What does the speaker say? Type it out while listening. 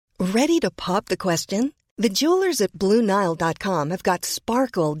Ready to pop the question? The jewelers at BlueNile.com have got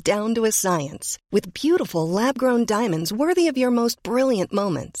sparkle down to a science with beautiful lab-grown diamonds worthy of your most brilliant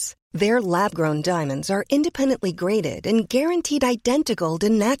moments. Their lab-grown diamonds are independently graded and guaranteed identical to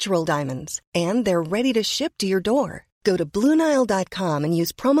natural diamonds, and they're ready to ship to your door. Go to BlueNile.com and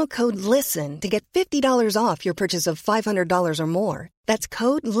use promo code LISTEN to get $50 off your purchase of $500 or more. That's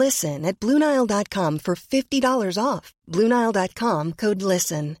code LISTEN at BlueNile.com for $50 off. BlueNile.com, code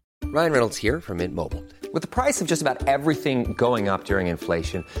LISTEN. Ryan Reynolds here from Mint Mobile. With the price of just about everything going up during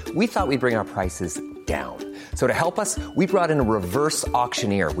inflation, we thought we'd bring our prices down. So to help us, we brought in a reverse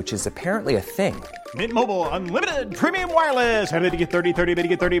auctioneer, which is apparently a thing. Mint Mobile Unlimited Premium Wireless. How to get 30, 30, how to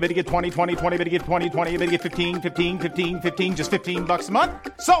get 30, how to get 20, 20, 20, how to get 20, 20, how to get 15, 15, 15, 15, just $15 a month?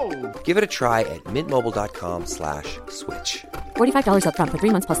 Sold! Give it a try at mintmobile.com/switch. $45 up front for 3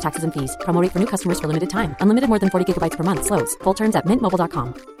 months plus taxes and fees. Promo rate for new customers for limited time. Unlimited more than 40 gigabytes per month. Slows full terms at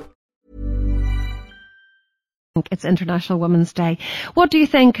mintmobile.com. It's International Women's Day. What do you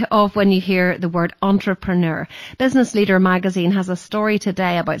think of when you hear the word entrepreneur? Business Leader magazine has a story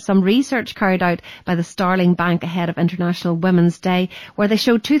today about some research carried out by the Starling Bank ahead of International Women's Day, where they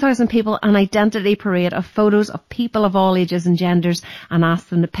showed 2,000 people an identity parade of photos of people of all ages and genders and asked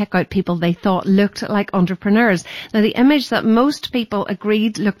them to pick out people they thought looked like entrepreneurs. Now, the image that most people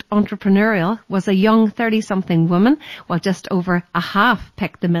agreed looked entrepreneurial was a young 30-something woman, while just over a half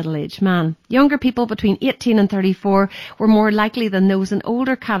picked the middle-aged man. Younger people between 18 and 34 were more likely than those in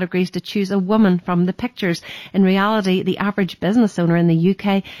older categories to choose a woman from the pictures. In reality, the average business owner in the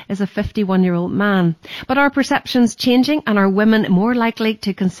UK is a 51-year-old man. But are perceptions changing, and are women more likely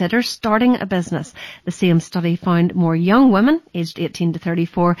to consider starting a business? The same study found more young women, aged 18 to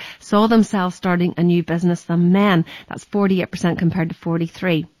 34, saw themselves starting a new business than men. That's 48% compared to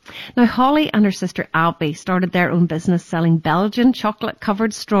 43%. Now, Holly and her sister Abby started their own business selling Belgian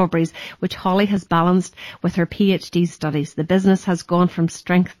chocolate-covered strawberries, which Holly has balanced with her PhD studies. The business has gone from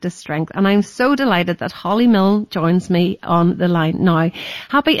strength to strength, and I'm so delighted that Holly Milne joins me on the line now.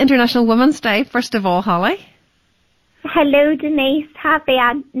 Happy International Women's Day, first of all, Holly. Hello, Denise. Happy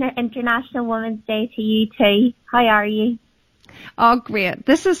International Women's Day to you too. How are you? Oh, great.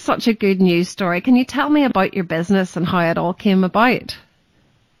 This is such a good news story. Can you tell me about your business and how it all came about?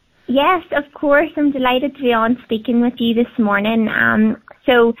 Yes, of course. I'm delighted to be on speaking with you this morning.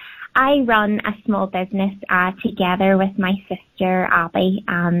 So I run a small business together with my sister Abby,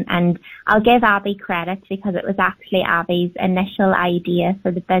 and I'll give Abby credit because it was actually Abby's initial idea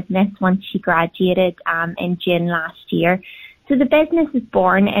for the business once she graduated in June last year. So the business was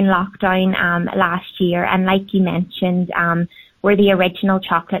born in lockdown last year, and like you mentioned, we're the original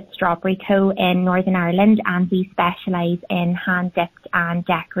chocolate strawberry co in Northern Ireland, and we specialise in hand-dipped and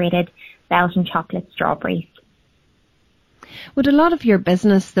decorated Belgian chocolate strawberries. Would a lot of your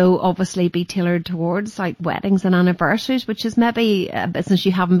business, though, obviously be tailored towards like weddings and anniversaries, which is maybe a business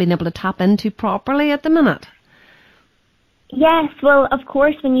you haven't been able to tap into properly at the minute? Yes, well, of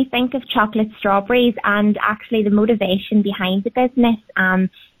course, when you think of chocolate strawberries, and actually the motivation behind the business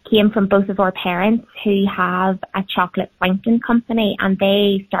came from both of our parents who have a chocolate fountain company, and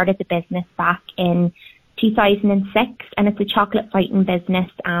they started the business back in 2006, and it's a chocolate fountain business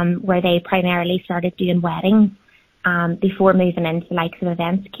where they primarily started doing weddings before moving into the likes of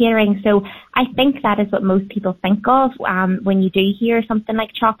events catering. So I think that is what most people think of when you do hear something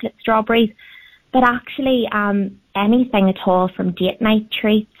like chocolate strawberries. But actually, anything at all from date night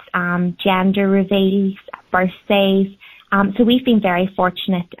treats, gender reveals, birthdays. So we've been very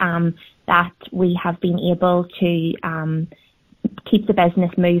fortunate that we have been able to keep the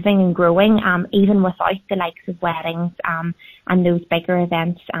business moving and growing, even without the likes of weddings and those bigger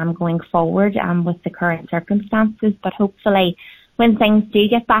events going forward with the current circumstances. But hopefully, when things do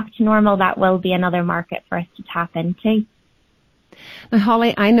get back to normal, that will be another market for us to tap into. Now,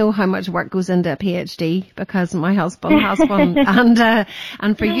 Holly, I know how much work goes into a PhD because my husband has one,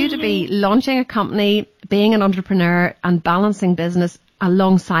 and for you to be launching a company, being an entrepreneur, and balancing business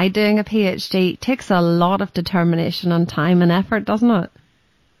alongside doing a PhD takes a lot of determination and time and effort, doesn't it?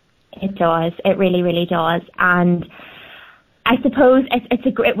 It does. It really, really does. And I suppose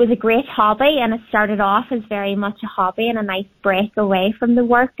it was a great hobby, and it started off as very much a hobby and a nice break away from the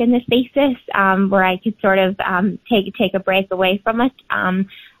work and the thesis, where I could sort of take a break away from it.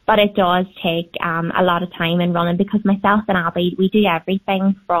 But it does take a lot of time in running, because myself and Abby, we do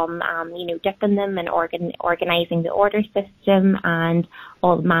everything from dipping them and organising the order system and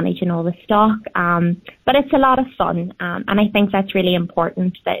managing all the stock. But it's a lot of fun, and I think that's really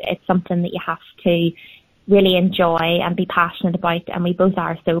important, that it's something that you have to really enjoy and be passionate about, and we both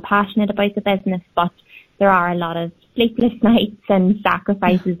are so passionate about the business, but there are a lot of sleepless nights and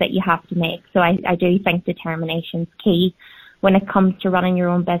sacrifices that you have to make. So I do think determination's key when it comes to running your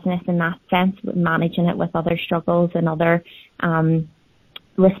own business in that sense, managing it with other struggles and other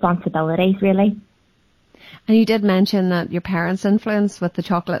responsibilities, really. And you did mention that your parents' influence with the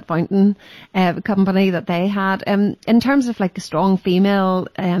chocolate fountain company that they had. In terms of like strong female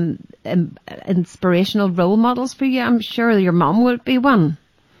inspirational role models for you, I'm sure your mum would be one.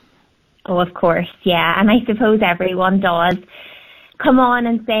 Oh, of course, yeah. And I suppose everyone does come on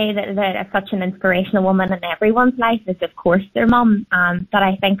and say that such an inspirational woman in everyone's life is, of course, their mum. But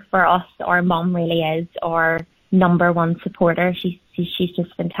I think for us, our mum really is our number one supporter. She's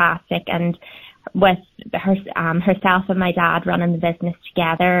just fantastic. And with herself and my dad running the business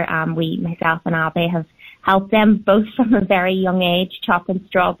together, myself and Abby, have helped them both from a very young age, chopping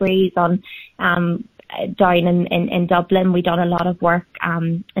strawberries on down in Dublin. We done a lot of work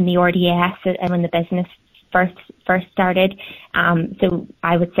in the RDS when the business first started. So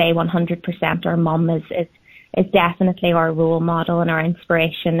I would say 100% our mum is definitely our role model and our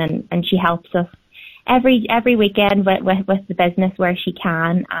inspiration, and she helps us every weekend with the business where she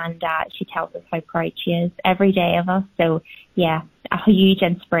can, and she tells us how proud she is every day of us. So yeah, a huge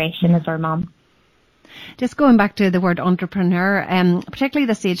inspiration is our mum. Just going back to the word entrepreneur, particularly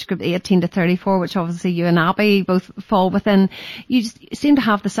this age group 18 to 34, which obviously you and Abby both fall within, you just seem to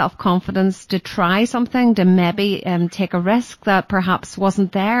have the self-confidence to try something, to maybe take a risk that perhaps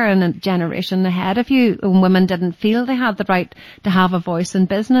wasn't there in a generation ahead of you, when women didn't feel they had the right to have a voice in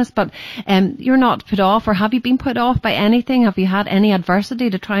business. But you're not put off, or have you been put off by anything? Have you had any adversity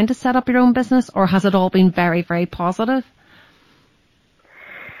to trying to set up your own business, or has it all been very, very positive?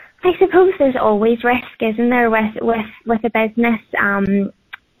 I suppose there's always risk, isn't there, with a business.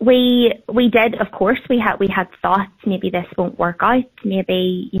 We did, of course, we had thoughts, maybe this won't work out,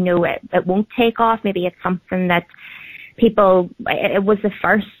 maybe, it won't take off, maybe it's something that it was the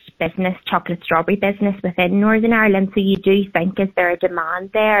first business, chocolate strawberry business within Northern Ireland, so you do think, is there a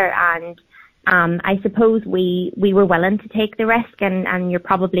demand there? And I suppose we were willing to take the risk, and you're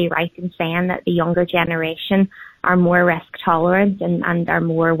probably right in saying that the younger generation are more risk tolerant and are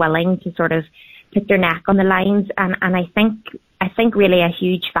more willing to sort of put their neck on the lines. And I think really a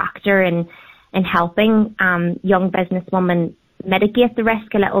huge factor in helping young businesswomen mitigate the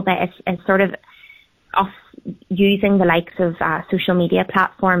risk a little bit is sort of us using the likes of social media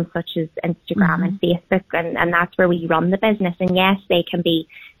platforms such as Instagram and Facebook, and that's where we run the business. And yes, they can be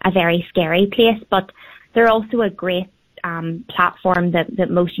a very scary place, but they're also a great platform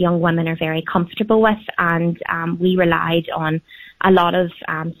that most young women are very comfortable with, and we relied on a lot of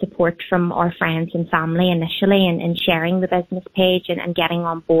support from our friends and family initially in sharing the business page and getting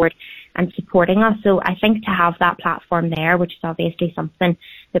on board and supporting us. So I think to have that platform there, which is obviously something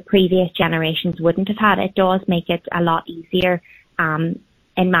the previous generations wouldn't have had, it does make it a lot easier, in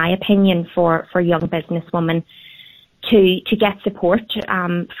my opinion, for young businesswomen to get support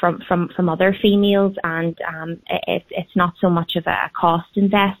from other females, and it's not so much of a cost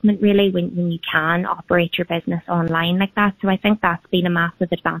investment really when you can operate your business online like that. So I think that's been a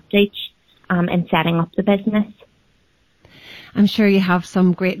massive advantage in setting up the business. I'm sure you have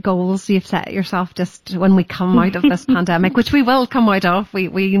some great goals you've set yourself just when we come out of this pandemic, which we will come out of. We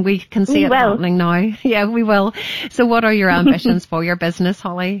can see it happening now. Yeah, we will. So what are your ambitions for your business,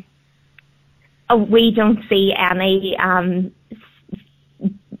 Holly? We don't see any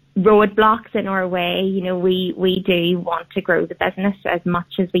roadblocks in our way. We do want to grow the business as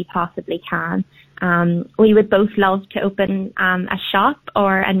much as we possibly can. We would both love to open a shop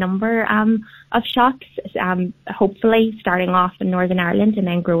or a number of shops, hopefully starting off in Northern Ireland and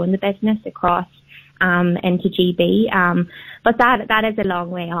then growing the business across into GB. But that is a long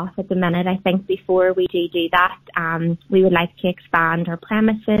way off at the minute. I think before we do that, we would like to expand our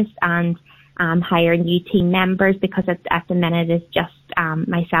premises and hire new team members, because at the minute it's just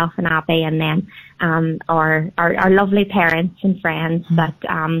myself and Abby, and then our lovely parents and friends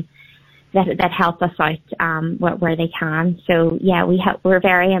that help us out where they can. So yeah, we're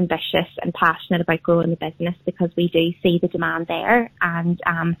very ambitious and passionate about growing the business because we do see the demand there, and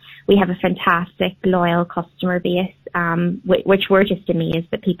we have a fantastic loyal customer base, which we're just amazed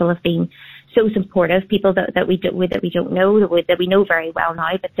that people have been so supportive. People that we don't know, that we know very well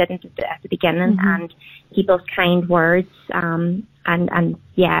now, but didn't at the beginning, and people's kind words, and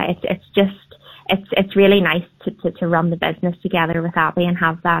yeah, it's really nice to run the business together with Abby and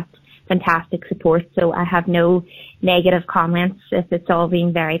have that fantastic support. So I have no negative comments. It's all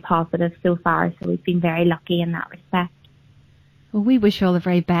been very positive so far. So we've been very lucky in that respect. Well, we wish you all the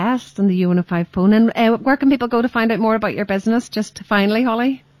very best on the UNO5 phone. And where can people go to find out more about your business? Just finally,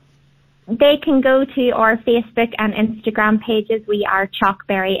 Holly. They can go to our Facebook and Instagram pages. We are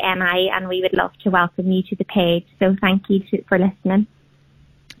Chalkberry NI, and we would love to welcome you to the page. So thank you for listening.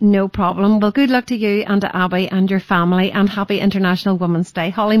 No problem. Well, good luck to you and to Abby and your family, and happy International Women's Day.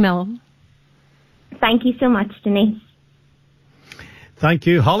 Holly Milne. Thank you so much, Denise. Thank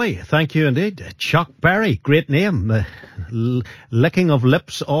you, Holly. Thank you indeed. Chalkberry, great name. Licking of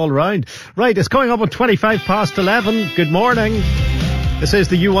lips all round. Right, it's coming up at 25 past 11. Good morning. This is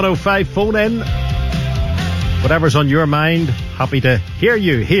the U105 phone in. Whatever's on your mind, happy to hear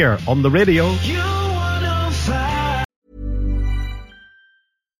you here on the radio.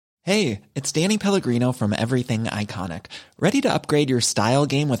 Hey, it's Danny Pellegrino from Everything Iconic. Ready to upgrade your style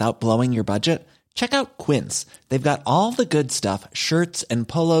game without blowing your budget? Check out Quince. They've got all the good stuff, shirts and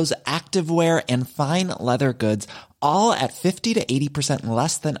polos, activewear, and fine leather goods, all at 50 to 80%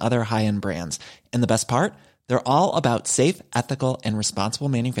 less than other high-end brands. And the best part? They're all about safe, ethical, and responsible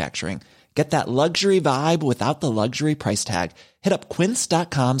manufacturing. Get that luxury vibe without the luxury price tag. Hit up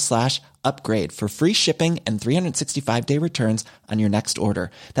quince.com/upgrade for free shipping and 365-day returns on your next order.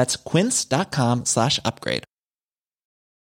 That's quince.com/upgrade.